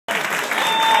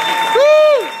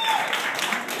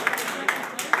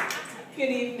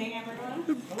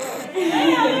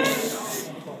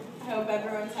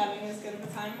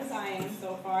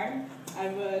I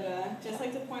would just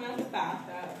like to point out the fact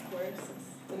that, of course, it's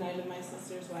the night of my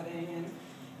sister's wedding, and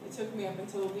it took me up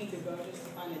until a week ago just to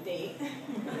find a date.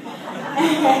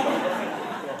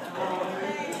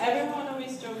 Everyone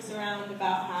always jokes around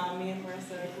about how me and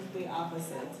Marissa are complete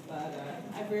opposites, but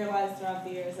I've realized throughout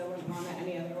the years I wouldn't want it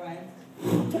any other way.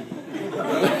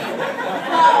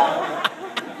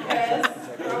 Yes,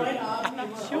 growing up,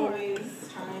 you were always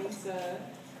trying to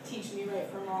teach me right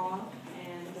from wrong,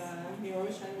 and you were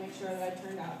always trying to make sure that I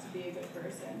turned out to be a good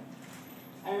person.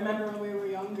 I remember when we were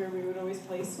younger, we would always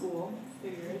play school.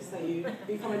 Figures that you'd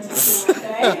become a teacher one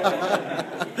day.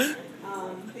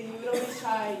 But you would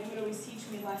always teach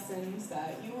me lessons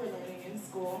that you were learning in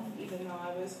school, even though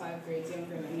I was 5 grades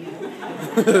younger than you.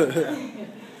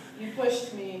 You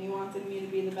pushed me and you wanted me to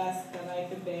be the best that I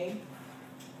could be.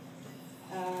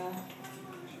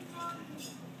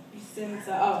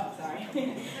 Sorry.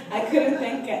 I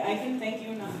can thank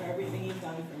you enough for everything you've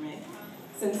done for me.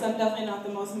 Since I'm definitely not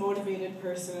the most motivated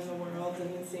person in the world,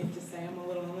 and it's safe to say I'm a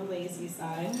little on the lazy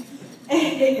side.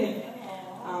 If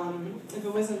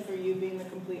it wasn't for you being the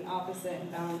complete opposite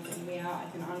and balancing me out, I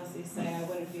can honestly say I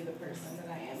wouldn't be the person that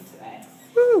I am today.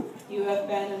 Woo! You have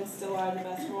been and still are the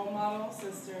best role model,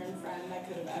 sister, and friend I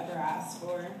could have ever asked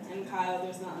for. And Kyle,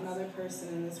 there's not another person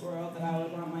in this world that I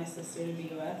would want my sister to be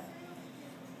with.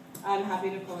 I'm happy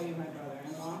to call you my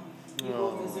brother-in-law. You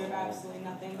both deserve absolutely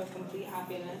nothing but complete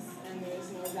happiness, and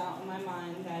there's no doubt in my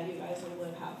mind that you guys will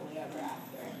live happily ever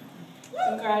after.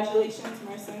 Congratulations,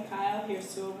 Marissa and Kyle.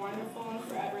 Here's to a wonderful and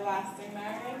forever lasting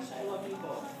marriage. I love you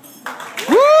both.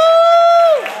 Woo!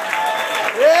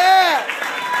 Yeah!